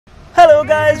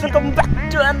guys, welcome back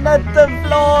to another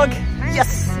vlog.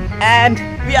 Yes, and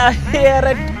we are here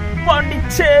at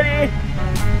Pondicherry.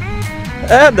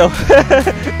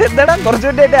 എന്താണ് കുറച്ചു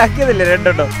വേണ്ടി ആക്കിയതില്ലേ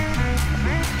രണ്ടോ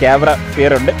camera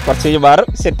fear ഉണ്ട് കുറച്ച് കഴിഞ്ഞ് മാറും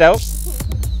സെറ്റ് ആവും.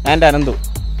 And Ananthu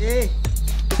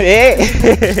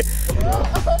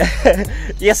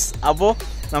yes. അപ്പോൾ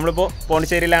നമ്മളിപ്പോൾ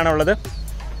പോണ്ടിച്ചേരിയിലാണുള്ളത്.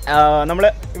 നമ്മൾ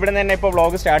ഇവിടെ നിന്ന് തന്നെ ഇപ്പോൾ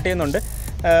വ്ളോഗ് സ്റ്റാർട്ട് ചെയ്യുന്നുണ്ട്.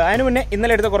 അതിന് മുന്നേ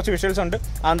ഇന്നലെ എടുത്ത കുറച്ച് വിഷ്വൽസ് ഉണ്ട്,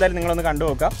 അതെന്തായാലും നിങ്ങളൊന്ന് കണ്ടു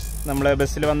നോക്കാം. നമ്മൾ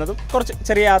ബസ്സിൽ വന്നതും കുറച്ച്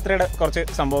ചെറിയ യാത്രയുടെ കുറച്ച്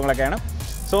സംഭവങ്ങളൊക്കെയാണ്.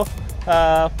 സോ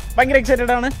ഭയങ്കര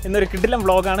എക്സൈറ്റഡ് ആണ്. ഇന്നൊരു കിടിലൻ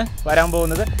വ്ളോഗാണ് വരാൻ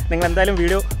പോകുന്നത്. നിങ്ങൾ എന്തായാലും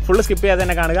വീഡിയോ ഫുള്ള് സ്കിപ്പ് ചെയ്യാതെ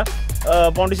തന്നെ കാണുക.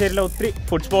 പോണ്ടിച്ചേരിയിലെ ഒത്തിരി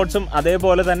ഫുഡ് സ്പോട്ട്സും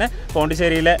അതേപോലെ തന്നെ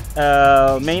പോണ്ടിച്ചേരിയിലെ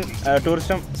മെയിൻ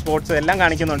ടൂറിസ്റ്റ് സ്പോട്ട്സ് എല്ലാം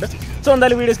കാണിക്കുന്നുണ്ട്. സോ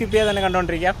എന്തായാലും വീഡിയോ സ്കിപ്പ് ചെയ്യാതെ തന്നെ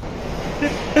കണ്ടുകൊണ്ടിരിക്കാം.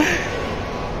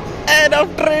 And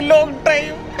after a long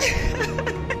time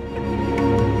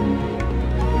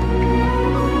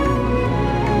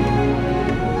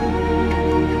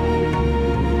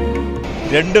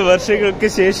രണ്ട് വർഷങ്ങൾക്ക്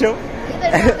ശേഷം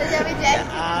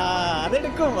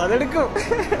അതെടുക്കും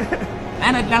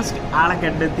ഞാൻ അറ്റ് ലാസ്റ്റ് ആളെ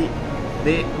കണ്ടെത്തി. ഇത്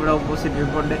ഇവിടെ ഓപ്പോസിറ്റ്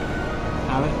ഇരിപ്പുണ്ട്.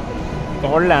 ആള്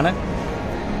കോളിലാണ്.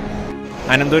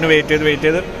 അനന്തുവിന് വെയിറ്റ്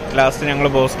ചെയ്ത് ലാസ്റ്റ് ഞങ്ങൾ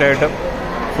പോസ്റ്റായിട്ട്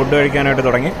ഫുഡ് കഴിക്കാനായിട്ട്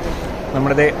തുടങ്ങി.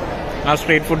 നമ്മുടെ ആ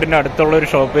സ്ട്രീറ്റ് ഫുഡിൻ്റെ അടുത്തുള്ളൊരു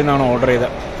ഷോപ്പിൽ നിന്നാണ് ഓർഡർ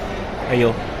ചെയ്തത്. അയ്യോ,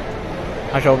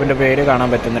 ആ ഷോപ്പിൻ്റെ പേര് കാണാൻ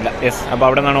പറ്റുന്നില്ല. യെസ്, അപ്പോൾ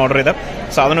അവിടെ നിന്നാണ് ഓർഡർ ചെയ്തത്.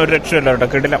 സാധനം ഒരു രക്ഷയില്ല കേട്ടോ,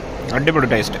 കിടില, അടിപൊളി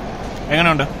ടേസ്റ്റ്.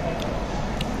 എങ്ങനെയുണ്ട്?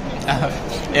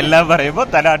 എല്ലാം പറയുമ്പോൾ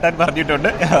തലാട്ടാൻ പറഞ്ഞിട്ടുണ്ട്,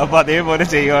 അപ്പോൾ അതേപോലെ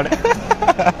ചെയ്യുവാണ്.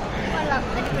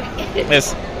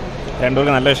 യെസ്,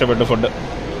 രണ്ടുപേർക്ക് നല്ല ഇഷ്ടപ്പെട്ടു ഫുഡ്.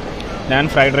 ഞാൻ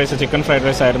fried rice, chicken fried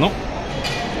rice ആയിരുന്നു.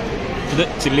 ഇത്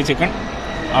ചില്ലി ചിക്കൻ,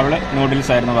 അവിടെ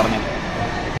നൂഡിൽസ് ആയിരുന്നു പറഞ്ഞത്.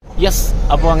 യെസ്,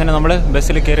 അപ്പോൾ അങ്ങനെ നമ്മൾ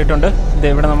ബസ്സിൽ കയറിയിട്ടുണ്ട്. ഇത്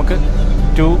ഇവിടെ നമുക്ക്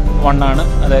 2-1 ആണ്,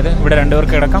 അതായത് ഇവിടെ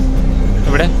രണ്ടുപേർക്ക് കിടക്കാം,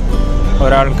 ഇവിടെ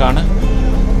ഒരാൾക്കാണ്.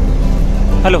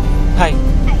 Hello, hi.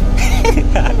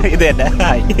 ഇത് തന്നെ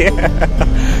ഹായ്.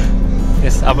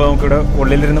 യെസ്, അപ്പോൾ നമുക്കിവിടെ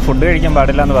ഉള്ളിലിരുന്ന് ഫുഡ് കഴിക്കാൻ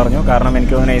പാടില്ല എന്ന് പറഞ്ഞു. കാരണം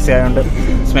എനിക്ക് തോന്നുന്നു AC ആയതുകൊണ്ട്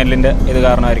സ്മെല്ലിൻ്റെ ഇത്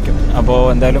കാരണമായിരിക്കും. അപ്പോൾ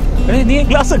എന്തായാലും നീ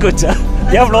ഗ്ലാസ് ഒക്കെ വെച്ചാ?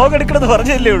 ഞാൻ വ്ളോഗ് എടുക്കണമെന്ന്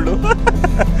പറഞ്ഞല്ലേ ഉള്ളൂ.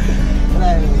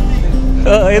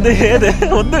 ഏത്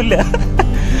ഒന്നുമില്ല.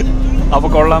 അപ്പോൾ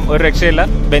കൊള്ളാം, ഒരു രക്ഷയില്ല.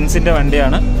 ബെൻസിൻ്റെ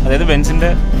വണ്ടിയാണ്, അതായത്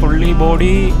ബെൻസിൻ്റെ ഫുള്ളി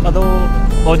ബോഡി അതോ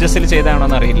ഓജസ്സിൽ ചെയ്തതാണോ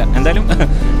എന്നറിയില്ല. എന്തായാലും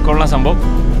കൊള്ളാം സംഭവം.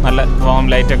 നല്ല വാം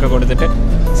ലൈറ്റൊക്കെ കൊടുത്തിട്ട്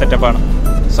സെറ്റപ്പാണ്.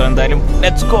 സോ എന്തായാലും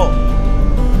ലെറ്റ്സ് ഗോ.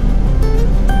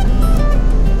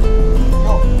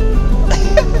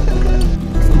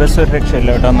 ബസ് ഒരു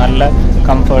രക്ഷയില്ല കേട്ടോ, നല്ല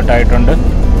കംഫർട്ടായിട്ടുണ്ട്.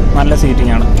 നല്ല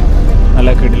സീറ്റിംഗ് ആണ്, നല്ല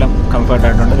കിടിലം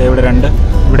കംഫർട്ടായിട്ടുണ്ട്. ഇവിടെ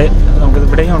ഇവിടെ നമുക്ക്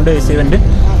ഇവിടെയും ഉണ്ട് AC വെൻ്റ്,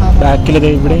 ബാക്കിൽ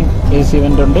ഇവിടെയും AC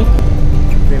വെൻ്റ് ഉണ്ട്.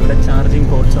 ഇവിടെ ചാർജിങ്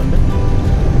പോർട്ട്സ് ഉണ്ട്,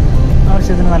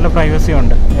 ആവശ്യത്തിന് നല്ല പ്രൈവസി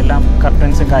ഉണ്ട്, എല്ലാം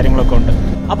കർട്ടൻസും കാര്യങ്ങളൊക്കെ ഉണ്ട്.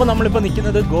 അപ്പോൾ നമ്മളിപ്പോൾ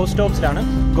നിൽക്കുന്നത് ഗോ സ്റ്റോപ്സിലാണ്.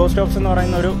 ഗോ സ്റ്റോപ്സ് എന്ന്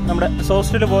പറയുന്ന ഒരു നമ്മുടെ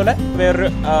ഹോസ്റ്റൽ പോലെ വേറൊരു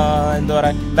എന്താ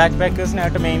പറയുക, ബാക്ക്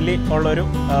പാക്കേഴ്സിനായിട്ട് മെയിൻലി ഉള്ളൊരു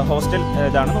ഹോസ്റ്റൽ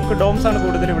ഇതാണ്. നമുക്ക് ഡോംസ് ആണ്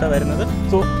കൂടുതൽ ഇവിടെ വരുന്നത്.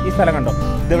 സോ ഈ സ്ഥലം കണ്ടോ,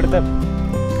 ഇത് ഇവിടുത്തെ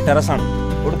ടെറസാണ്,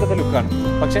 ഒടുക്കത്തെ ലുക്കാണ്.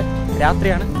 പക്ഷേ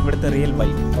രാത്രിയാണ് ഇവിടുത്തെ റിയൽ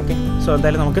വൈബ്. ഓക്കെ, സോ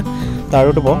എന്തായാലും നമുക്ക്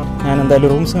താഴോട്ട് പോകാം. ഞാൻ എന്തായാലും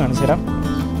റൂംസ് കാണിച്ചു തരാം.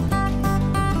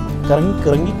 കറങ്ങി.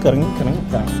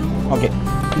 ഓക്കെ,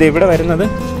 ഇത് ഇവിടെ വരുന്നത്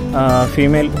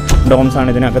ഫീമെയിൽ ഡോംസ് ആണ്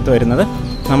ഇതിനകത്ത് വരുന്നത്.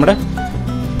 നമ്മുടെ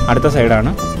അടുത്ത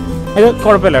സൈഡാണ് ഇത്.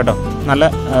 കുഴപ്പമില്ല കേട്ടോ, നല്ല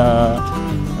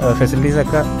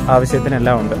ഫെസിലിറ്റീസൊക്കെ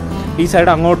ആവശ്യത്തിനെല്ലാം ഉണ്ട്. ഈ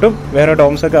സൈഡ് അങ്ങോട്ടും വേറെ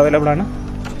ഡോംസൊക്കെ അവൈലബിൾ ആണ്.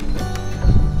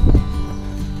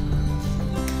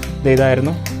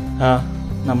 ഇതായിരുന്നു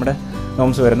നമ്മുടെ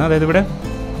ഡോംസ് വരുന്നത്. അതായത് ഇവിടെ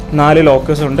 4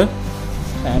 ലോക്കേഴ്സ് ഉണ്ട്.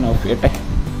 ഞാൻ ഓഫ് ചെയ്യട്ടെ.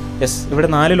 യെസ്, ഇവിടെ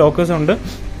 4 ലോക്കേഴ്സ് ഉണ്ട്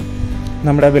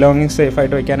നമ്മുടെ ബിലോങ്ങിങ്സ്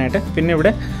സേഫായിട്ട് വയ്ക്കാനായിട്ട്. പിന്നെ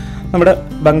ഇവിടെ നമ്മുടെ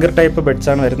ബങ്കർ ടൈപ്പ്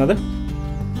ബെഡ്സാണ് വരുന്നത്.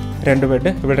 2 ബെഡ്,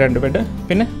 ഇവിടെ 2 ബെഡ്.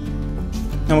 പിന്നെ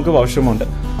നമുക്ക് വാഷ്റൂമുണ്ട്.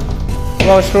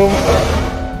 വാഷ്റൂം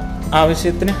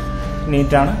ആവശ്യത്തിന്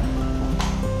നീറ്റാണ്,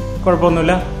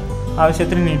 കുഴപ്പമൊന്നുമില്ല,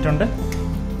 ആവശ്യത്തിന് നീറ്റുണ്ട്.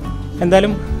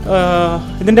 എന്തായാലും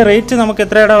ഇതിൻ്റെ റേറ്റ് നമുക്ക്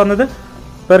എത്രയാണ് വന്നത്?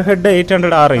 പെർ ഹെഡ്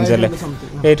 800 ആ റേഞ്ച് അല്ലേ,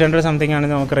 800 സംതിങ് ആണ്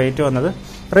നമുക്ക് റേറ്റ് വന്നത്.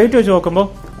 റേറ്റ് വെച്ച് നോക്കുമ്പോൾ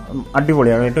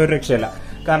അടിപൊളിയാണ് കേട്ടോ, ഒരു രക്ഷയില്ല.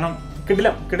 കാരണം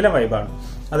കിടിലം വൈബാണ്.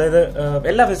 അതായത്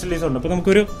എല്ലാ ഫെസിലിറ്റീസും ഉണ്ട്.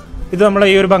 ഇപ്പോൾ ഇത് നമ്മൾ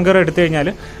ഈ ഒരു ബങ്കർ എടുത്തു കഴിഞ്ഞാൽ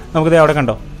നമുക്കിത് അവിടെ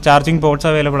കണ്ടോ, ചാർജിങ് പോർട്ട്സ്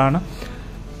അവൈലബിൾ ആണ്.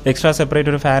 എക്സ്ട്രാ സെപ്പറേറ്റ്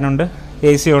ഒരു ഫാനുണ്ട്,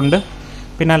 AC ഉണ്ട്.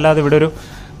 പിന്നെ അല്ലാതെ ഇവിടെ ഒരു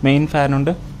മെയിൻ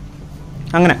ഫാനുണ്ട്.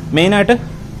 അങ്ങനെ മെയിനായിട്ട്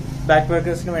ബാക്ക്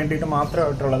പാക്കേഴ്സിന് വേണ്ടിയിട്ട്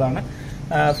മാത്രമായിട്ടുള്ളതാണ്.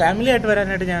 ഫാമിലി ആയിട്ട്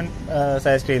വരാനായിട്ട് ഞാൻ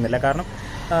സജസ്റ്റ് ചെയ്യുന്നില്ല, കാരണം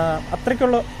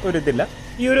അത്രയ്ക്കുള്ള ഒരു ഇതില്ല.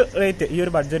 ഈ ഒരു റേറ്റ്, ഈ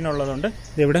ഒരു ബഡ്ജറ്റിനുള്ളതുകൊണ്ട്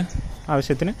ഇവിടെ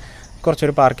ആവശ്യത്തിന്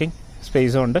കുറച്ചൊരു പാർക്കിംഗ്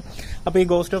സ്പേസും ഉണ്ട്. അപ്പോൾ ഈ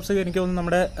ഗോ സ്റ്റോപ്സ് എനിക്ക് തോന്നുന്നു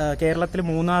നമ്മുടെ കേരളത്തിൽ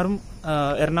മൂന്നാറും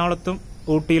എറണാകുളത്തും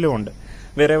ഊട്ടിയിലും ഉണ്ട്.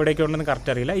 വേറെ എവിടെയൊക്കെ ഉണ്ടെന്ന്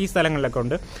കറക്റ്റ് അറിയില്ല. ഈ സ്ഥലങ്ങളിലൊക്കെ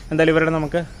ഉണ്ട്. എന്തായാലും ഇവരുടെ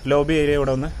നമുക്ക് ലോബി ഏരിയ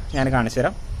ഇവിടെ ഒന്ന് ഞാൻ കാണിച്ചു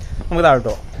തരാം. നമുക്ക്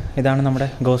താഴോട്ടോ. ഇതാണ് നമ്മുടെ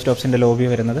ഗോ സ്റ്റോപ്സിൻ്റെ ലോബി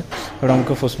വരുന്നത്. ഇവിടെ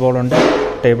നമുക്ക് ഫുട്ബോളുണ്ട്,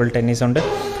 ടേബിൾ ടെന്നീസ് ഉണ്ട്,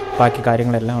 ബാക്കി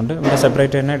കാര്യങ്ങളെല്ലാം ഉണ്ട്. ഇവിടെ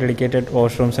സെപ്പറേറ്റ് തന്നെ ഡെഡിക്കേറ്റഡ്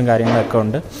വാഷ്റൂംസും കാര്യങ്ങളൊക്കെ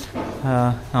ഉണ്ട്.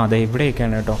 അതെ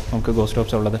ഇവിടെയൊക്കെയാണ് കേട്ടോ നമുക്ക് ഗോസ്റ്റ്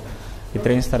ഹൗസ് ഉള്ളത്.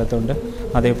 ഇത്രയും സ്ഥലത്തുണ്ട്.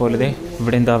 അതേപോലെ ഇതേ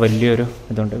ഇവിടെ എന്താ വലിയൊരു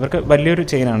ഇതുണ്ട്. ഇവർക്ക് വലിയൊരു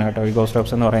ചെയിനാണ് കേട്ടോ ഈ ഗോസ്റ്റ്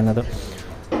ഹൗസ് എന്ന് പറയുന്നത്.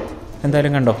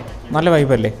 എന്തായാലും കണ്ടോ നല്ല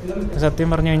വൈബല്ലേ. സത്യം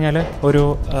പറഞ്ഞു കഴിഞ്ഞാൽ ഒരു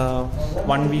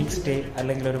 1 വീക്ക് സ്റ്റേ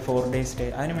അല്ലെങ്കിൽ ഒരു 4 ഡേ സ്റ്റേ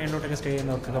അതിന് മേലോട്ടൊക്കെ സ്റ്റേ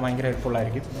ചെയ്യുന്നവർക്കൊക്കെ ഭയങ്കര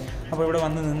ഹെൽപ്ഫുള്ളായിരിക്കും. അപ്പോൾ ഇവിടെ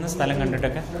വന്ന് നിന്ന് സ്ഥലം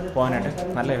കണ്ടിട്ടൊക്കെ പോകാനായിട്ട്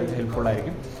നല്ല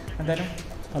ഹെൽപ്ഫുള്ളായിരിക്കും. എന്തായാലും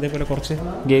അതേപോലെ കുറച്ച്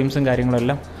ഗെയിംസും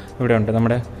കാര്യങ്ങളെല്ലാം ഇവിടെ ഉണ്ട്.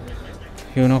 നമ്മുടെ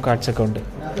യൂനോ കാർഡ്സൊക്കെ ഉണ്ട്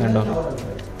കണ്ടോ.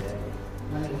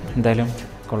 എന്തായാലും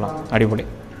കൊള്ളാം, അടിപൊളി.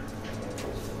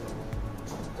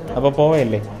 അപ്പോൾ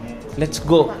പോവല്ലേ, ലെറ്റ്സ്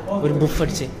ഗോ. ഒരു ബുഫ്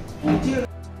അടിച്ചേ.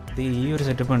 ഇത് ഈ ഒരു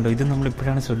സെറ്റപ്പ് ഉണ്ടോ, ഇത്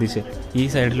നമ്മളിപ്പോഴാണ് ശ്രദ്ധിച്ചത്. ഈ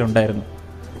സൈഡിലുണ്ടായിരുന്നു.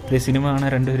 ഇത് സിനിമ കാണാൻ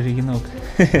രണ്ടുപേരും ഇരിക്കുന്ന നോക്ക്.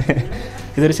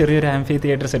 ഇതൊരു ചെറിയൊരു ആംഫി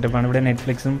തിയേറ്റർ സെറ്റപ്പാണ്. ഇവിടെ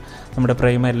നെറ്റ്ഫ്ലിക്സും നമ്മുടെ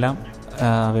പ്രൈം എല്ലാം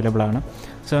അവൈലബിൾ ആണ്.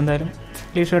 സോ എന്തായാലും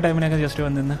ലീഷർ ടൈമിനൊക്കെ ജസ്റ്റ്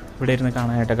വന്നിന്ന് ഇവിടെ ഇരുന്ന്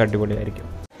കാണാനായിട്ടൊക്കെ അടിപൊളിയായിരിക്കും.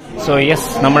 സോ യെസ്,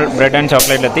 നമ്മൾ ബ്രെഡ് ആൻഡ്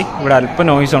ചോക്ലേറ്റിലെത്തി. ഇവിടെ അല്പം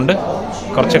നോയ്സ് ഉണ്ട്,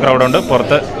 കുറച്ച് ക്രൗഡുണ്ട്.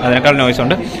 പുറത്ത് അതിനേക്കാൾ നോയ്സ്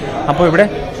ഉണ്ട്. അപ്പോൾ ഇവിടെ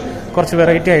കുറച്ച്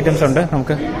വെറൈറ്റി ഐറ്റംസ് ഉണ്ട്.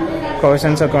 നമുക്ക്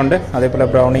ക്രോസൻസ് ഒക്കെ ഉണ്ട്. അതേപോലെ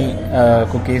ബ്രൗണി,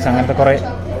 കുക്കീസ്, അങ്ങനത്തെ കുറേ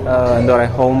എന്താ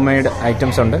പറയുക ഹോം മെയ്ഡ്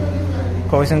ഐറ്റംസ് ഉണ്ട്.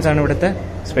 ക്രോസൻസ് ആണ് ഇവിടുത്തെ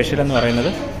സ്പെഷ്യൽ എന്ന് പറയുന്നത്.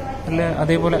 അല്ല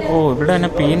അതേപോലെ ഇവിടെ തന്നെ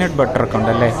പീനട്ട് ബട്ടർ ഒക്കെ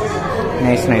ഉണ്ടല്ലേ.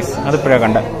 നൈസ്. അതിപ്പോഴാണ്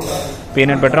കണ്ട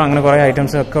പീനട്ട് ബട്ടറും അങ്ങനെ കുറേ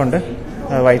ഐറ്റംസ് ഒക്കെ ഉണ്ട്.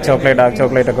 വൈറ്റ് ചോക്ലേറ്റ്, ഡാർക്ക്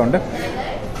ചോക്ലേറ്റ് ഒക്കെ ഉണ്ട്.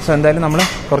 സോ എന്തായാലും നമ്മൾ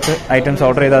കുറച്ച് ഐറ്റംസ്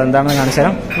ഓർഡർ ചെയ്ത് അതെന്താണെന്ന് കാണിച്ചു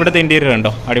തരാം. ഇവിടുത്തെ ഇൻറ്റീരിയർ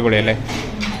ഉണ്ടോ, അടിപൊളിയല്ലേ.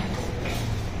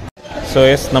 സോ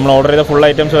യെസ്, നമ്മൾ ഓർഡർ ചെയ്ത ഫുൾ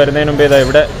ഐറ്റംസ് വരുന്നതിന് മുമ്പ്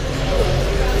ഇവിടെ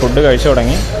ഫുഡ് കഴിച്ചു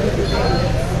തുടങ്ങി.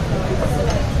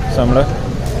 സോ നമ്മൾ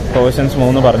പോർഷൻസ്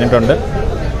 3 പറഞ്ഞിട്ടുണ്ട്.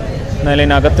 എന്നാലും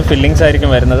ഇതിനകത്ത് ഫില്ലിങ്സ് ആയിരിക്കും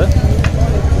വരുന്നത്.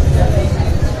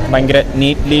 ഭയങ്കര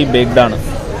നീറ്റ്ലി ബേക്ക്ഡ് ആണ്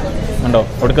കണ്ടോ.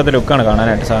 ഒടുക്കത്തെ ലുക്കാണ്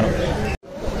കാണാനായിട്ട് സാധനം.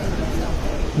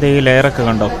 ഇത് ഈ ലെയറൊക്കെ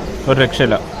കണ്ടോ, ഒരു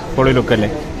രക്ഷയില്ല, പൊളി ലുക്കല്ലേ.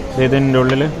 ഇതിൻ്റെ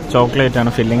ഉള്ളിൽ ചോക്ലേറ്റാണ്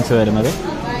ഫില്ലിങ്സ് വരുന്നത്.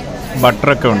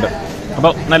 ബട്ടറൊക്കെ ഉണ്ട്.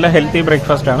 അപ്പോൾ നല്ല ഹെൽത്തി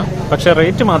ബ്രേക്ക്ഫാസ്റ്റാണ്. പക്ഷേ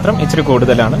റേറ്റ് മാത്രം ഇച്ചിരി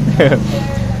കൂടുതലാണ്.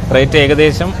 റേറ്റ്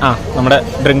ഏകദേശം നമ്മുടെ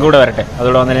ഡ്രിങ്ക് കൂടെ വരട്ടെ,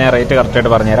 അതുകൂടെ വന്നിട്ട് ഞാൻ റേറ്റ്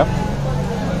കറക്റ്റായിട്ട് പറഞ്ഞുതരാം.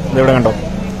 ഇതിവിടെ കണ്ടോ,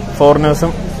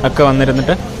 ഫോറിനേഴ്സും ഒക്കെ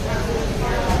വന്നിരുന്നിട്ട്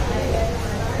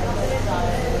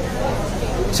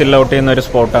ചിൽ ഔട്ട് ചെയ്യുന്ന ഒരു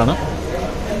സ്പോട്ടാണ്.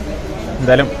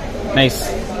 എന്തായാലും നൈസ്.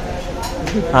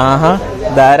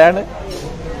 ധാരാണ്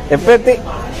എപ്പോൾ എത്തി.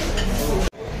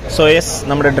 സോ യെസ്,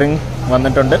 നമ്മുടെ ഡ്രിങ്ക്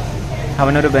വന്നിട്ടുണ്ട്.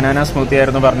 അവനൊരു ബനാന സ്മൂത്തി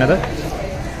ആയിരുന്നു പറഞ്ഞത്.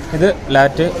 ഇത്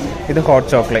ലാറ്റ്, ഇത് ഹോട്ട്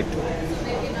ചോക്ലേറ്റ്.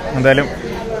 എന്തായാലും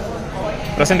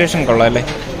പ്രസൻറ്റേഷൻ കൊള്ളാം അല്ലേ.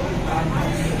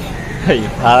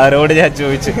 ആരോട് ഞാൻ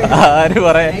ചോദിച്ചു, ആര്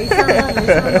പറയാൻ.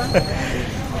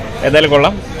 എന്തായാലും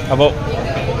കൊള്ളാം. അപ്പോൾ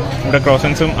ഇവിടെ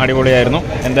ക്രോസൻസും അടിപൊളിയായിരുന്നു.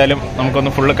 എന്തായാലും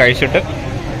നമുക്കൊന്ന് ഫുള്ള് കഴിച്ചിട്ട്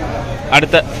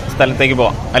അടുത്ത സ്ഥലത്തേക്ക്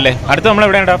പോവാം അല്ലേ. അടുത്ത് നമ്മൾ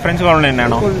എവിടെയാണ്, ഫ്രഞ്ച് കോളനി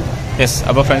തന്നെയാണോ? യെസ്,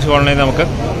 അപ്പോൾ ഫ്രഞ്ച് കോളനിയിൽ നമുക്ക്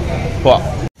പോവാം.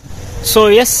 സോ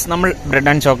യെസ്, നമ്മൾ ബ്രെഡ്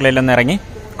ആൻഡ് ചോക്ലേറ്റിൽ നിന്ന് ഇറങ്ങി.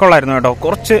 കൊള്ളായിരുന്നു കേട്ടോ.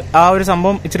 കുറച്ച് ഒരു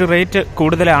സംഭവം ഇച്ചിരി റേറ്റ്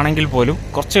കൂടുതലാണെങ്കിൽ പോലും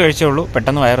കുറച്ച് കഴിച്ചേ ഉള്ളൂ,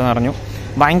 പെട്ടെന്ന് വയറ് നിറഞ്ഞു.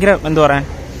 ഭയങ്കര എന്താ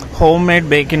പറയുക, ഹോം മെയ്ഡ്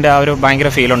ബേക്കിൻ്റെ ഒരു ഭയങ്കര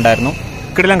ഫീൽ ഉണ്ടായിരുന്നു.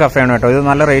 കിടിലൻ കഫേയാണ് കേട്ടോ. ഇത്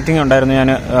നല്ല റേറ്റിംഗ് ഉണ്ടായിരുന്നു. ഞാൻ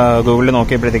ഗൂഗിളിൽ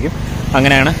നോക്കിയപ്പോഴത്തേക്കും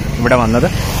അങ്ങനെയാണ് ഇവിടെ വന്നത്.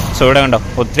 സോ ഇവിടെ കണ്ടോ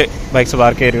ഒത്തിരി ബൈക്സ്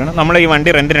പാർക്ക് ചെയ്തിരിക്കണം. നമ്മൾ ഈ വണ്ടി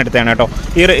റെൻറ്റിന് എടുത്തതാണ് കേട്ടോ.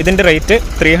 ഇതിൻ്റെ റേറ്റ്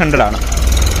 300 ആണ്.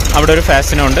 അവിടെ ഒരു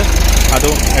ഫാസിനുണ്ട്,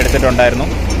 അതും എടുത്തിട്ടുണ്ടായിരുന്നു.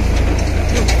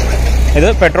 ഇത്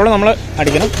പെട്രോൾ നമ്മൾ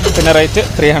അടിക്കണം. പിന്നെ റേറ്റ്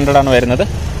 300 ആണ് വരുന്നത്.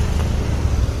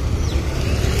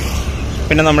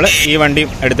 പിന്നെ നമ്മൾ ഈ വണ്ടിയും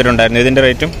എടുത്തിട്ടുണ്ടായിരുന്നു, ഇതിൻ്റെ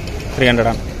റേറ്റും 300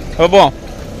 ആണ്. അപ്പോൾ പോവാം.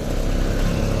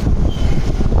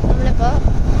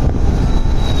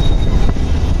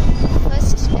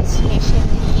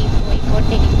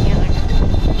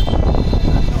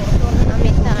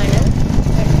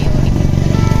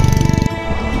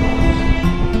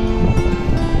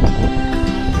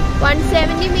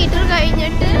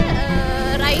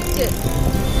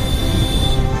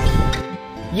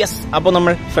 യെസ്, അപ്പോൾ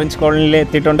നമ്മൾ ഫ്രഞ്ച് കോളനിയിൽ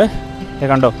എത്തിയിട്ടുണ്ട്.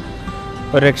 കണ്ടോ,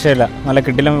 ഒരു രക്ഷയില്ല, നല്ല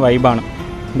കിടിലൻ വൈബാണ്.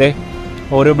 ഇതേ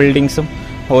ഓരോ ബിൽഡിങ്സും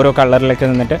ഓരോ കളറിലൊക്കെ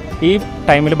നിന്നിട്ട്. ഈ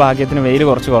ടൈമിൽ ഭാഗ്യത്തിന് വെയിൽ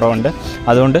കുറച്ച് കുറവുണ്ട്,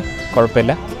 അതുകൊണ്ട്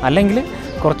കുഴപ്പമില്ല. അല്ലെങ്കിൽ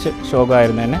കുറച്ച്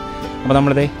ശോകമായിരുന്നു തന്നെ. അപ്പോൾ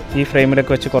നമ്മളിതേ ഈ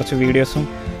ഫ്രെയിമിലൊക്കെ വെച്ച് കുറച്ച് വീഡിയോസും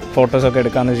ഫോട്ടോസൊക്കെ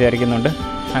എടുക്കാമെന്ന് വിചാരിക്കുന്നുണ്ട്.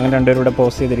 അങ്ങനെ രണ്ടുപേരും ഇവിടെ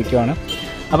പോസ്റ്റ് ചെയ്തിരിക്കുവാണ്.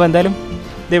 അപ്പോൾ എന്തായാലും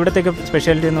ഇത് ഇവിടത്തേക്ക്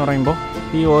സ്പെഷ്യാലിറ്റി എന്ന് പറയുമ്പോൾ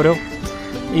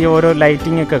ഈ ഓരോ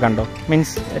ലൈറ്റിംഗ് ഒക്കെ കണ്ടോ.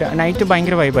 മീൻസ് നൈറ്റ്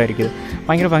ഭയങ്കര വൈബായിരിക്കും.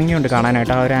 ഭയങ്കര ഭംഗിയുണ്ട്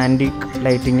കാണാനായിട്ട്. ആ ഒരു ആൻറ്റിക്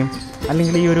ലൈറ്റിങ്ങും,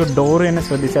 അല്ലെങ്കിൽ ഈ ഒരു ഡോറ് തന്നെ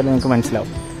ശ്രദ്ധിച്ചാൽ നിങ്ങൾക്ക്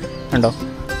മനസ്സിലാവും കണ്ടോ.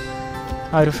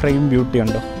 ആ ഒരു ഫ്രെയിം ബ്യൂട്ടി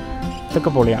ഉണ്ടോ,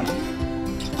 ഇതൊക്കെ പൊളിയാണ്.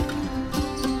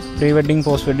 പ്രീ വെഡ്ഡിങ്,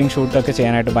 പോസ്റ്റ് വെഡ്ഡിങ് ഷൂട്ടൊക്കെ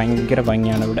ചെയ്യാനായിട്ട് ഭയങ്കര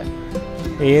ഭംഗിയാണ് ഇവിടെ.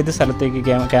 ഏത് സ്ഥലത്തേക്ക്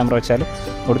ക്യാമറ വെച്ചാലും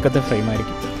ഒടുക്കത്തെ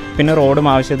ഫ്രെയിമായിരിക്കും. പിന്നെ റോഡും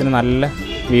ആവശ്യത്തിന് നല്ല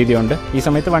വീതിയുണ്ട്. ഈ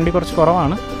സമയത്ത് വണ്ടി കുറച്ച്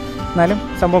കുറവാണ്, എന്നാലും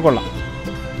സംഭവം കൊള്ളാം.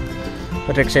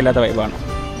 ഒരു രക്ഷയില്ലാത്ത വൈബാണ്.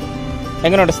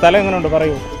 എങ്ങനെയുണ്ട് സ്ഥലം, എങ്ങനെയുണ്ട്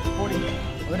പറയൂ.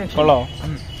 കൊള്ളോ,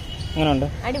 എങ്ങനെയുണ്ട്?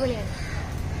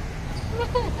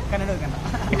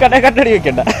 കണ്ണടി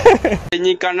വെക്കണ്ട.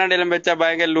 ഇനി കണ്ണടയെല്ലാം വെച്ചാ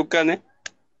ഭയങ്കര ലുക്കാണ്.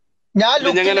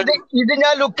 ഇത്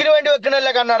ഞാൻ ലുക്കിന് വേണ്ടി വെക്കണല്ല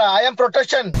കണ്ണട. I am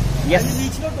protection.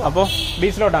 അപ്പോൾ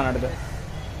ബീച്ചിലോട്ടാണ് അടുത്ത്.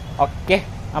 ഓക്കെ,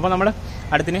 അപ്പോൾ നമ്മൾ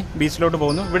അടുത്തിന് ബീച്ചിലോട്ട്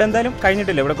പോകുന്നു. ഇവിടെ എന്തായാലും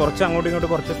കഴിഞ്ഞിട്ടില്ല, ഇവിടെ കുറച്ച് അങ്ങോട്ടും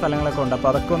ഇങ്ങോട്ടും കുറച്ച് സ്ഥലങ്ങളൊക്കെ ഉണ്ട്. അപ്പോൾ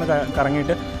അതൊക്കെ ഒന്ന്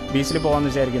കറങ്ങിയിട്ട് ബീച്ചിൽ പോകാമെന്ന്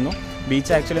വിചാരിക്കുന്നു.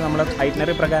 ബീച്ച് ആക്ച്വലി നമ്മൾ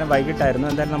ഐറ്റിനറി പ്രകാരം വൈകിട്ടായിരുന്നു.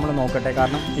 എന്തായാലും നമ്മൾ നോക്കട്ടെ,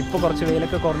 കാരണം ഇപ്പോൾ കുറച്ച്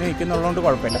വെയിലൊക്കെ കുറഞ്ഞ് നിൽക്കുന്നുള്ളതുകൊണ്ട്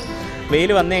കുഴപ്പമില്ല.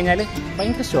 വെയിൽ വന്നു കഴിഞ്ഞാൽ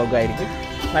ഭയങ്കര ഷോക്കായിരിക്കും,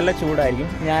 നല്ല ചൂടായിരിക്കും.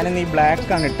 ഞാനിന്ന് ഈ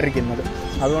ബ്ലാക്കാണ് ഇട്ടിരിക്കുന്നത്,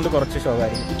 അതുകൊണ്ട് കുറച്ച്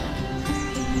ഷോക്കായിരിക്കും.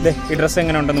 ഇതേ ഈ ഡ്രസ്സ്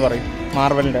എങ്ങനെ ഉണ്ടെന്ന് പറയും.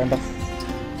 മാർവലിൻ്റെ കണ്ടോ,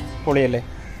 പൊളിയല്ലേ?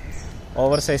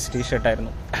 Over size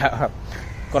ടീഷർട്ടായിരുന്നു.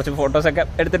 കുറച്ച് ഫോട്ടോസൊക്കെ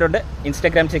എടുത്തിട്ടുണ്ട്,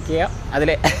 ഇൻസ്റ്റാഗ്രാം ചെക്ക് ചെയ്യാം, അതിൽ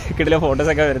കിടില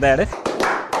ഫോട്ടോസൊക്കെ വരുന്നതാണ്.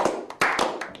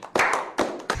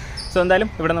 സോ എന്തായാലും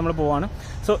ഇവിടെ നമ്മൾ പോവാണ്.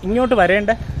 സോ ഇങ്ങോട്ട്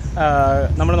വരേണ്ട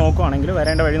നമ്മൾ നോക്കുവാണെങ്കിൽ,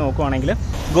 വരേണ്ട വഴി നോക്കുവാണെങ്കിൽ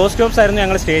ഗോസ്റ്റ് സ്റ്റോപ്സ് ആയിരുന്നു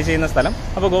ഞങ്ങൾ സ്റ്റേ ചെയ്യുന്ന സ്ഥലം.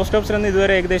 അപ്പോൾ ഗോസ്റ്റ് സ്റ്റോപ്സിൽ നിന്ന്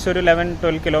ഇതുവരെ ഏകദേശം ഒരു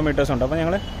 11-12 കിലോമീറ്റേഴ്സ് ഉണ്ട്. അപ്പോൾ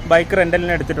ഞങ്ങൾ ബൈക്ക്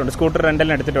റെൻ്റലിന് എടുത്തിട്ടുണ്ട്, സ്കൂട്ടർ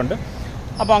റെൻ്റലിന് എടുത്തിട്ടുണ്ട്.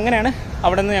 അപ്പോൾ അങ്ങനെയാണ്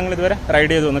അവിടെ നിന്ന് ഞങ്ങൾ ഇതുവരെ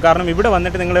റൈഡ് ചെയ്ത് പോകുന്നത്. കാരണം ഇവിടെ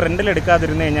വന്നിട്ട് നിങ്ങൾ റെൻ്റൽ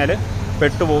എടുക്കാതിരുന്നു കഴിഞ്ഞാൽ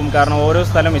പെട്ടുപോകും. കാരണം ഓരോ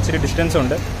സ്ഥലം ഇച്ചിരി ഡിസ്റ്റൻസ്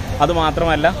ഉണ്ട്,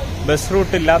 അതുമാത്രമല്ല ബസ്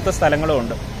റൂട്ട് ഇല്ലാത്ത സ്ഥലങ്ങളും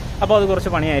ഉണ്ട്. അപ്പോൾ അത്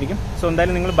കുറച്ച് പണിയായിരിക്കും. സോ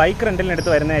എന്തായാലും നിങ്ങൾ ബൈക്ക് റെൻ്റലിന്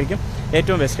എടുത്ത് വരുന്നതായിരിക്കും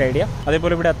ഏറ്റവും ബെസ്റ്റ് ഐഡിയ.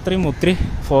 അതേപോലെ ഇവിടെ അത്രയും ഒത്തിരി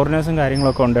ഫോറിനേഴ്സും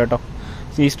കാര്യങ്ങളൊക്കെ ഉണ്ട് കേട്ടോ.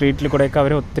 ഈ സ്ട്രീറ്റിൽ കൂടെയൊക്കെ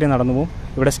അവർ ഒത്തിരി നടന്നു പോകും.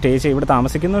 ഇവിടെ സ്റ്റേ ചെയ്യും, ഇവിടെ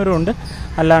താമസിക്കുന്നവരും ഉണ്ട്,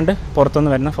 അല്ലാണ്ട്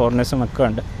പുറത്തുനിന്ന് വരുന്ന ഫോറിനേഴ്സും ഒക്കെ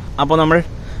ഉണ്ട്. അപ്പോൾ നമ്മൾ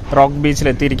റോക്ക് ബീച്ചിൽ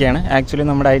എത്തിയിരിക്കുകയാണ്. ആക്ച്വലി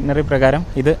നമ്മുടെ ഐറ്റിനറി പ്രകാരം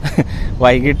ഇത്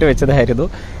വൈകിട്ട് വെച്ചതായിരുന്നു.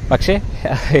 പക്ഷേ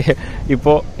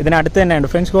ഇപ്പോൾ ഇതിനടുത്ത് തന്നെയുണ്ട്,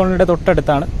 ഫ്രഞ്ച് കോളനിയുടെ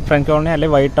തൊട്ടടുത്താണ്. ഫ്രഞ്ച് കോളനി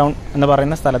അല്ലെങ്കിൽ വൈറ്റ് ടൗൺ എന്ന്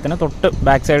പറയുന്ന സ്ഥലത്തിന് തൊട്ട്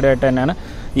ബാക്ക് സൈഡായിട്ട് തന്നെയാണ്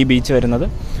ഈ ബീച്ച് വരുന്നത്.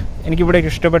 എനിക്കിവിടെ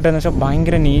ഇഷ്ടപ്പെട്ടതെന്ന് വെച്ചാൽ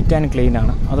ഭയങ്കര നീറ്റ് ആൻഡ് ക്ലീൻ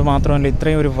ആണ്. അതുമാത്രമല്ല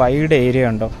ഇത്രയും ഒരു വൈഡ്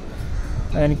ഏരിയ ഉണ്ടോ.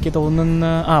 എനിക്ക് തോന്നുന്ന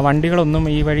വണ്ടികളൊന്നും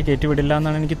ഈ വഴി കയറ്റിവിടില്ല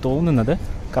എന്നാണ് എനിക്ക് തോന്നുന്നത്.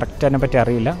 കറക്റ്റ് അതിനെപ്പറ്റി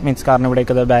അറിയില്ല. മീൻസ് കാരണം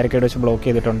ഇവിടേക്ക് അത് ബാരിക്കേഡ് വെച്ച് ബ്ലോക്ക്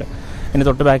ചെയ്തിട്ടുണ്ട്. ഇതിന്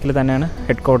തൊട്ട് ബാക്കിൽ തന്നെയാണ്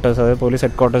ഹെഡ് ക്വാർട്ടേഴ്സ്, അതായത് പോലീസ്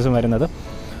ഹെഡ് ക്വാർട്ടേഴ്സും വരുന്നത്.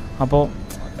 അപ്പോൾ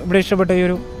ഇവിടെ ഇഷ്ടപ്പെട്ട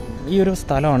ഈ ഒരു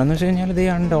സ്ഥലമാണ്. എന്ന് വെച്ച് കഴിഞ്ഞാൽ ഇത്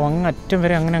കണ്ടോ, അങ്ങ് അറ്റം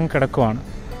വരെ അങ്ങനെ അങ്ങ് കിടക്കുവാണ്.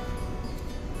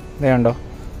 ഇത് കണ്ടോ,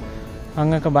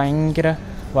 അങ്ങൊക്കെ ഭയങ്കര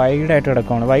വൈഡായിട്ട്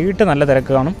കിടക്കുവാണ്. വൈകിട്ട് നല്ല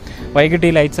തിരക്ക് കാണും. വൈകിട്ട്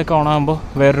ഈ ലൈറ്റ്സൊക്കെ ഓണാകുമ്പോൾ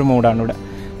വേറൊരു മൂഡാണ് ഇവിടെ.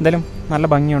 എന്തായാലും നല്ല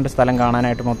ഭംഗിയുണ്ട് സ്ഥലം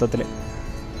കാണാനായിട്ട്. മൊത്തത്തിൽ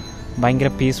ഭയങ്കര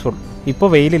പീസ്ഫുൾ. ഇപ്പോൾ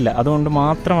വെയിലില്ല, അതുകൊണ്ട്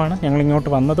മാത്രമാണ് ഞങ്ങൾ ഇങ്ങോട്ട്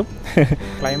വന്നതും.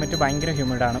 ക്ലൈമറ്റ് ഭയങ്കര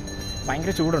ഹ്യൂമിഡാണ്,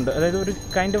 ഭയങ്കര ചൂടുണ്ട്. അതായത് ഒരു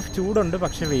കൈൻഡ് ഓഫ് ചൂടുണ്ട്,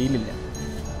 പക്ഷേ വെയിലില്ല.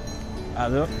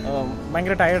 അത്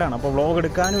ഭയങ്കര ടയർഡാണ്. അപ്പോൾ വ്ളോഗ്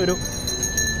എടുക്കാനും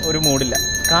ഒരു മൂഡില്ല.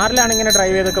 കാറിലാണ് ഇങ്ങനെ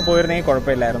ഡ്രൈവ് ചെയ്തൊക്കെ പോയിരുന്നെങ്കിൽ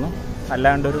കുഴപ്പമില്ലായിരുന്നു,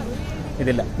 അല്ലാണ്ടൊരു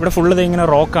ഇതില്ല. ഇവിടെ ഫുള്ള് ഇങ്ങനെ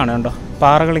റോക്കാണ് കണ്ടോ,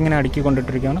 പാറകളിങ്ങനെ അടുക്കി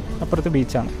കൊണ്ടിട്ടിരിക്കുകയാണ്. അപ്പുറത്ത്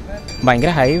ബീച്ചാണ്.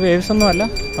 ഭയങ്കര ഹൈ വേവ്സ് ഒന്നും അല്ല,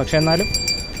 പക്ഷെ എന്നാലും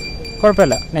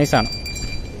കുഴപ്പമില്ല, നൈസാണ്.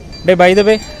 ഡേ ബൈ ദ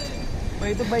വേ,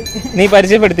 നീ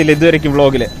പരിചയപ്പെടുത്തില്ലേ ഇതുവരെയ്ക്കും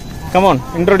വ്ളോഗില്? Come on,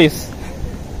 introduce.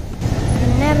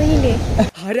 എന്നെ അറിയില്ലേ?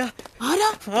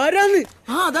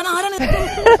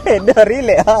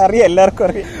 അറിയാം, എല്ലാവർക്കും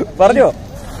അറിയാം. പറഞ്ഞോ,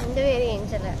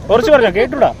 കുറച്ച് പറഞ്ഞോ,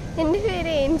 കേട്ടൂടാ.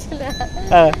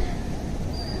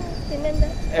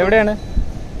 എവിടെയാണ്?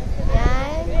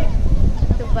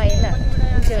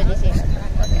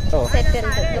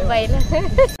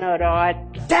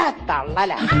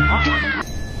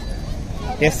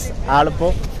 യെസ്, ആളിപ്പോ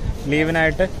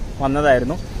ലീവിനായിട്ട്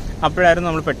വന്നതായിരുന്നു. അപ്പോഴായിരുന്നു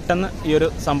നമ്മൾ പെട്ടെന്ന് ഈ ഒരു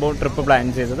സംഭവം ട്രിപ്പ് പ്ലാൻ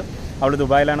ചെയ്തത്. അവൾ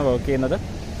ദുബായിലാണ് വർക്ക് ചെയ്യുന്നത്.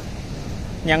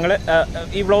 ഞങ്ങൾ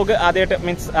ഈ വ്ളോഗ് ആദ്യമായിട്ട്,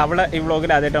 മീൻസ് അവളെ ഈ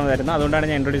വ്ളോഗിൽ ആദ്യമായിട്ടാണ് വരുന്നത്, അതുകൊണ്ടാണ്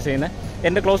ഞാൻ ഇൻട്രൊഡ്യൂസ് ചെയ്യുന്നത്.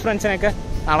 എൻ്റെ ക്ലോസ് ഫ്രണ്ട്സിനൊക്കെ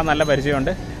ആളെ നല്ല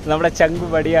പരിചയമുണ്ട്. നമ്മുടെ ചങ്ക്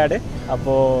വടിയാട്.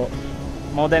 അപ്പോൾ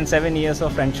more than 7 years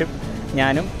of friendship.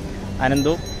 ഞാനും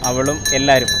അനന്തും അവളും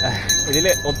എല്ലാവരും ഇതിൽ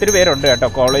ഒത്തിരി പേരുണ്ട് കേട്ടോ.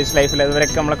 കോളേജ് ലൈഫിൽ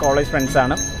ഇതുവരെയൊക്കെ നമ്മളെ കോളേജ്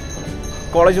ഫ്രണ്ട്സാണ്.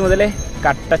 കോളേജ് മുതലേ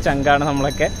കട്ട ചങ്കാണ്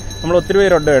നമ്മളൊക്കെ. നമ്മൾ ഒത്തിരി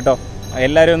പേരുണ്ട് കേട്ടോ.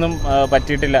 എല്ലാവരും ഒന്നും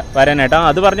പറ്റിയിട്ടില്ല വരാനായിട്ട്.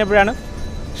 അത് പറഞ്ഞപ്പോഴാണ്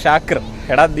ഷാക്കിർ,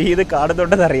 എടാ നീ ഇത്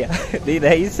കാണുന്നുണ്ടെന്നറിയാം, നീ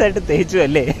നൈസായിട്ട് തേച്ചു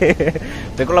അല്ലേ,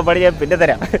 ഇതൊക്കെയുള്ള പണി ഞാൻ പിന്നെ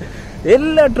തരാം.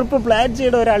 എല്ലാ ട്രിപ്പ് പ്ലാൻ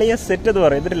ചെയ്യണ ഒരാളിയെ സെറ്റ് എന്ന്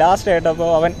പറയും. എന്നിട്ട് ലാസ്റ്റ് ആയിട്ടപ്പോൾ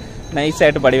അവൻ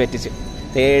നൈസായിട്ട് പടി പറ്റിച്ച്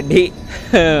തേടി.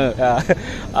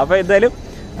 അപ്പോൾ എന്തായാലും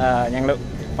ഞങ്ങൾ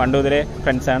പണ്ട് മുതലേ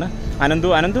ഫ്രണ്ട്സാണ്.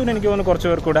 അനന്തുവിന് എനിക്ക് തോന്നുന്നു കുറച്ച്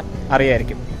പേർ കൂടെ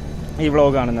അറിയായിരിക്കും ഈ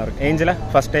വ്ളോഗ് കാണുന്നവർക്ക്. ഏഞ്ചല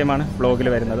ഫസ്റ്റ് ടൈമാണ് വ്ളോഗിൽ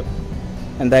വരുന്നത്.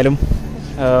 എന്തായാലും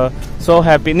സോ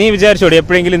ഹാപ്പി. നീ വിചാരിച്ചോടി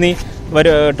എപ്പോഴെങ്കിലും നീ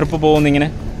ട്രിപ്പ് പോകുന്നിങ്ങനെ?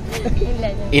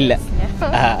 ഇല്ല,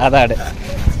 അതാണ്.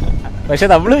 പക്ഷെ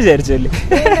നമ്മൾ വിചാരിച്ചല്ലേ,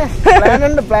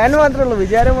 പ്ലാൻ മാത്രമേ ഉള്ളൂ,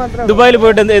 വിചാരം മാത്രമേ. ദുബായിൽ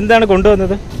പോയിട്ട് എന്താണ്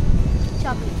കൊണ്ടുവന്നത്?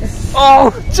 ഓ,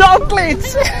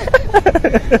 ചോക്ലേറ്റ്സ്.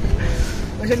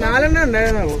 പക്ഷെ 4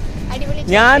 ഉണ്ടായിരുന്നുള്ളൂ.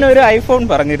 ഞാനൊരു ഐഫോൺ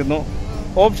പറഞ്ഞിരുന്നു,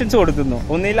 ഓപ്ഷൻസ് കൊടുത്തിരുന്നു.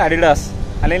 ഒന്നിൽ അഡിഡാസ്,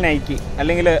 അല്ലെങ്കിൽ നൈക്കി,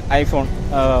 അല്ലെങ്കിൽ ഐഫോൺ.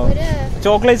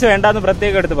 ചോക്ലേറ്റ്സ് വേണ്ടാന്ന്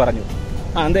പ്രത്യേകം എടുത്ത് പറഞ്ഞു.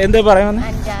 എന്താ പറയുന്നത്?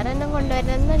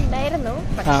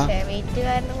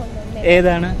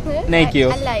 ഏതാണ്? നൈക്കിയോ?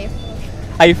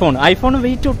 ഐഫോൺ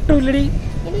വെയിറ്റ് ഒട്ടും ഇല്ലടി.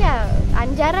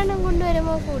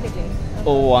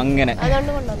 ഓ അങ്ങനെ.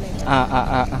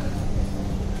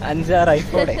 5-6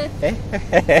 ഐഫോണെ.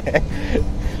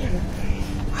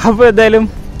 അപ്പൊ എന്തായാലും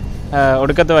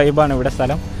ഒടുക്കത്തെ വൈബാണ് ഇവിടെ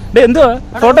സ്ഥലം. എന്തുവാ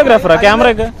ഫോട്ടോഗ്രാഫറാ ക്യാമറ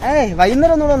ഒക്കെ?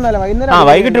 വൈകുന്നേരം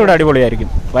വൈകിട്ട് ഇവിടെ അടിപൊളിയായിരിക്കും.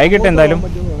 വൈകിട്ട് എന്തായാലും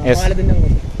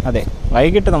അതെ,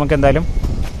 വൈകിട്ട് നമുക്ക് എന്തായാലും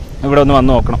ഇവിടെ ഒന്ന്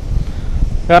വന്ന് നോക്കണം.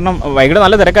 കാരണം വൈകിട്ട്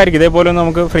നല്ല തിരക്കായിരിക്കും. ഇതേപോലെ ഒന്നും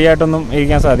നമുക്ക് ഫ്രീ ആയിട്ടൊന്നും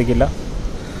ഇരിക്കാൻ സാധിക്കില്ല.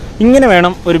 ഇങ്ങനെ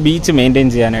വേണം ഒരു ബീച്ച് മെയിൻറ്റെയിൻ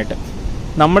ചെയ്യാനായിട്ട്.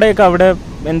 നമ്മുടെയൊക്കെ അവിടെ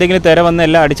എന്തെങ്കിലും തിര വന്ന്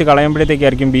എല്ലാം അടിച്ച്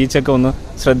കളയുമ്പോഴത്തേക്കായിരിക്കും ബീച്ചൊക്കെ ഒന്ന്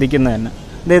ശ്രദ്ധിക്കുന്നത് തന്നെ.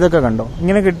 ഇതൊക്കെ കണ്ടോ,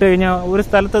 ഇങ്ങനെ കിട്ടുകഴിഞ്ഞാൽ ഒരു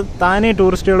സ്ഥലത്ത് താനേ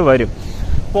ടൂറിസ്റ്റുകൾ വരും.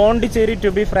 പോണ്ടിച്ചേരി ടു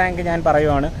ബി ഫ്രാങ്ക് ഞാൻ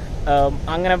പറയുവാണ്,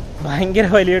 അങ്ങനെ ഭയങ്കര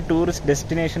വലിയ ടൂറിസ്റ്റ്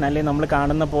ഡെസ്റ്റിനേഷൻ അല്ലെങ്കിൽ നമ്മൾ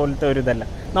കാണുന്ന പോലത്തെ ഒരു ഇതല്ല.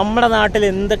 നമ്മുടെ നാട്ടിൽ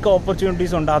എന്തൊക്കെ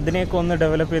ഓപ്പർച്യൂണിറ്റീസ് ഉണ്ട് അതിനെയൊക്കെ ഒന്ന്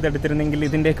ഡെവലപ്പ് ചെയ്തെടുത്തിരുന്നെങ്കിൽ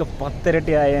ഇതിൻ്റെയൊക്കെ 10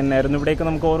 ഇരട്ടി ആയ തന്നെയായിരുന്നു. ഇവിടേക്ക്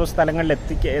നമുക്ക് ഓരോ സ്ഥലങ്ങളിൽ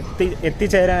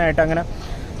എത്തിച്ചേരാനായിട്ട് അങ്ങനെ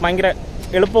ഭയങ്കര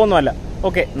എളുപ്പമൊന്നുമല്ല.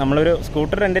 ഓക്കെ, നമ്മളൊരു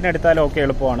സ്കൂട്ടർ റെൻറ്റിന് എടുത്താലും ഓക്കെ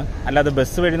എളുപ്പമാണ്. അല്ലാതെ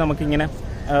ബസ് വഴി നമുക്കിങ്ങനെ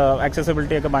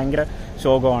ആക്സസിബിലിറ്റി ഒക്കെ ഭയങ്കര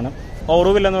ശോകമാണ്.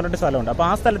 ഓറുവില്ല എന്ന് പറഞ്ഞിട്ട് സ്ഥലമുണ്ട്. അപ്പോൾ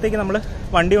ആ സ്ഥലത്തേക്ക് നമ്മൾ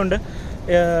വണ്ടി കൊണ്ട്,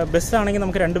 ബസ്സാണെങ്കിൽ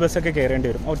നമുക്ക് 2 ബസ്സൊക്കെ കയറേണ്ടി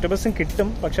വരും. ഒറ്റ ബസ്സും കിട്ടും,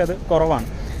 പക്ഷെ അത് കുറവാണ്.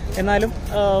 എന്നാലും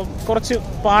കുറച്ച്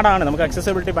പാടാണ്, നമുക്ക്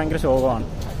ആക്സസിബിലിറ്റി ഭയങ്കര ശോകമാണ്.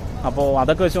 അപ്പോൾ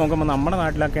അതൊക്കെ വെച്ച് നോക്കുമ്പോൾ നമ്മുടെ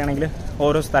നാട്ടിലൊക്കെ ആണെങ്കിൽ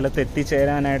ഓരോ സ്ഥലത്ത്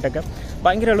എത്തിച്ചേരാനായിട്ടൊക്കെ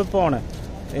ഭയങ്കര എളുപ്പമാണ്.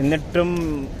 എന്നിട്ടും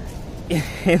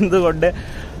എന്തുകൊണ്ട്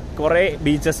കുറേ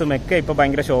ബീച്ചസും ഒക്കെ ഇപ്പോൾ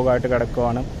ഭയങ്കര ശോകമായിട്ട്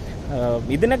കിടക്കുവാണ്.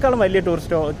 ഇതിനേക്കാളും വലിയ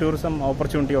ടൂറിസം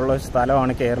ഓപ്പർച്യൂണിറ്റി ഉള്ള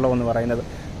സ്ഥലമാണ് കേരളം എന്ന് പറയുന്നത്.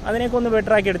 അതിനെയൊക്കെ ഒന്ന്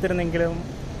ബെറ്ററാക്കി എടുത്തിരുന്നെങ്കിലും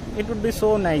it would be so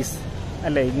nice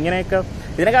അല്ലേ. ഇങ്ങനെയൊക്കെ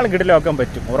ഇതിനേക്കാളും കിടിലമാക്കാൻ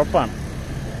പറ്റും, ഉറപ്പാണ്.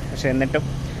 പക്ഷെ എന്നിട്ടും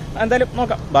എന്തായാലും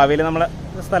നോക്കാം, ഭാവിയിൽ നമ്മളെ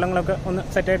സ്ഥലങ്ങളൊക്കെ ഒന്ന്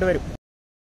സെറ്റായിട്ട് വരും.